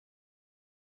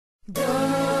Do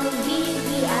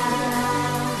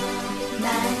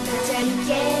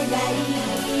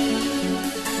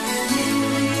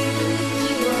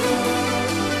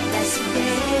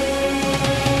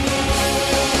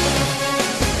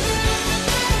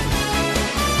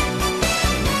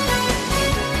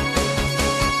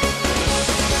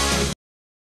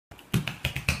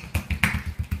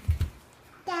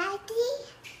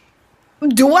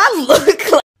I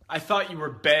look like— I thought you were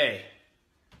bae.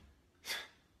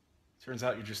 Turns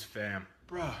out you're just fam.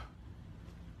 Bruh.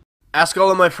 Ask all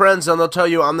of my friends and they'll tell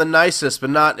you I'm the nicest, but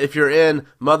not if you're in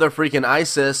mother freaking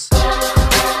ISIS.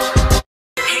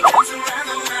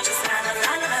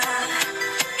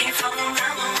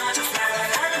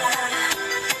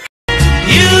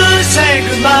 You say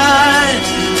goodbye,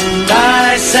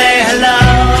 I say hello.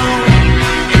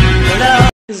 Hello.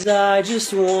 'Cause I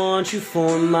just want you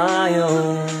for my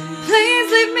own.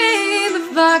 Please leave me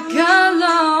the fuck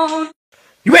alone.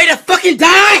 You ready to fucking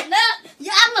die? No,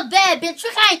 yeah, I'm a bad bitch. You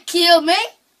can't kill me.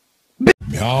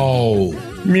 Meow.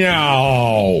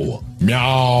 Meow.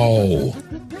 Meow.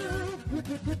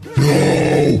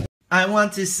 No. I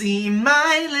want to see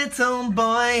my little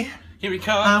boy. Here he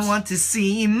comes. I want to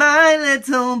see my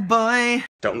little boy.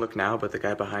 Don't look now, but the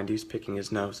guy behind you's picking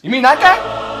his nose. You mean that guy?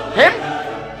 Him?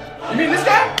 You mean this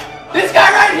guy? This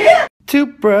guy right here? Two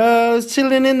bros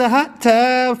chilling in the hot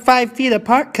tub, 5 feet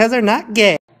apart 'cause they're not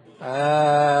gay.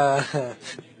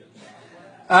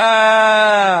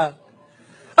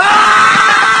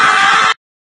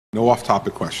 No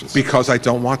off-topic questions. Because I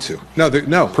don't want to. No,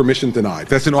 no. Permission denied.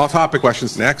 That's an off-topic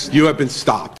questions. Next. You have been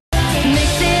stopped.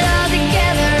 Mix it all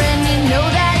together and you know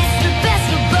that it's the best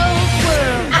of both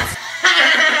worlds.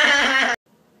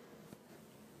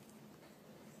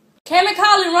 Cam and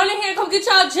Colin, run in here and come get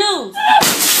y'all juice.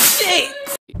 Shit!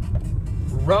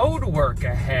 Road work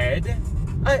ahead?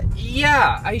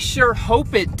 Yeah, I sure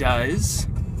hope it does.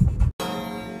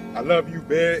 I love you,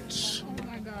 bitch. Oh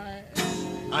my god.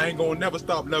 I ain't gonna never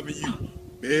stop loving you,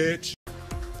 bitch.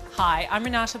 Hi, I'm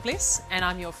Renata Bliss, and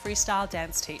I'm your freestyle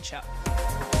dance teacher.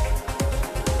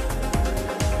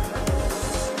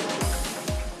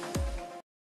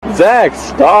 Zach,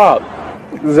 stop!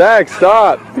 Zach,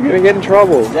 stop! You're gonna get in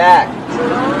trouble. Zach.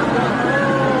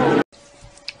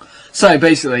 So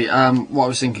basically, what I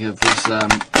was thinking of was,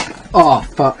 oh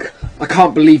fuck! I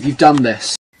can't believe you've done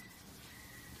this.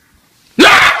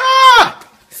 Ah!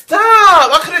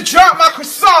 Stop! I could have dropped my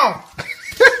croissant.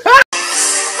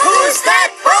 Who's that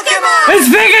Pokemon? It's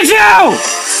Pikachu!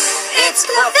 It's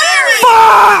Clefairy!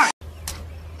 Fuck!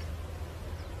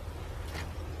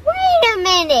 Wait a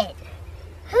minute.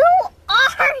 Who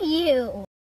are you?